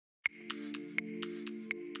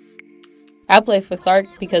I play for Clarke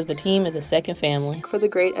because the team is a second family. For the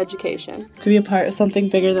great education. To be a part of something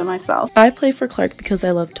bigger than myself. I play for Clarke because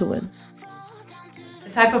I love to win. The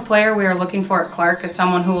type of player we are looking for at Clarke is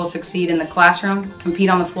someone who will succeed in the classroom, compete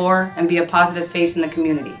on the floor, and be a positive face in the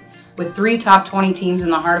community. With 3 top 20 teams in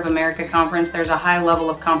the Heart of America Conference, there's a high level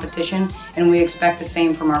of competition, and we expect the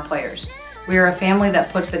same from our players. We are a family that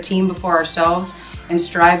puts the team before ourselves and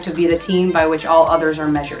strive to be the team by which all others are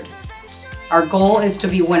measured. Our goal is to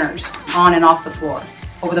be winners, on and off the floor.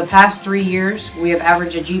 Over the past 3 years, we have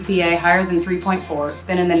averaged a GPA higher than 3.4,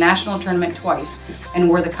 been in the national tournament twice, and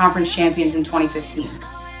were the conference champions in 2015.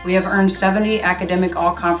 We have earned 70 academic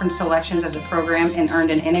all-conference selections as a program and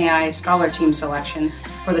earned an NAIA Scholar Team selection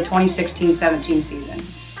for the 2016-17 season.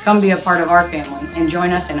 Come be a part of our family and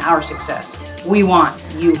join us in our success. We want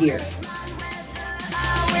you here.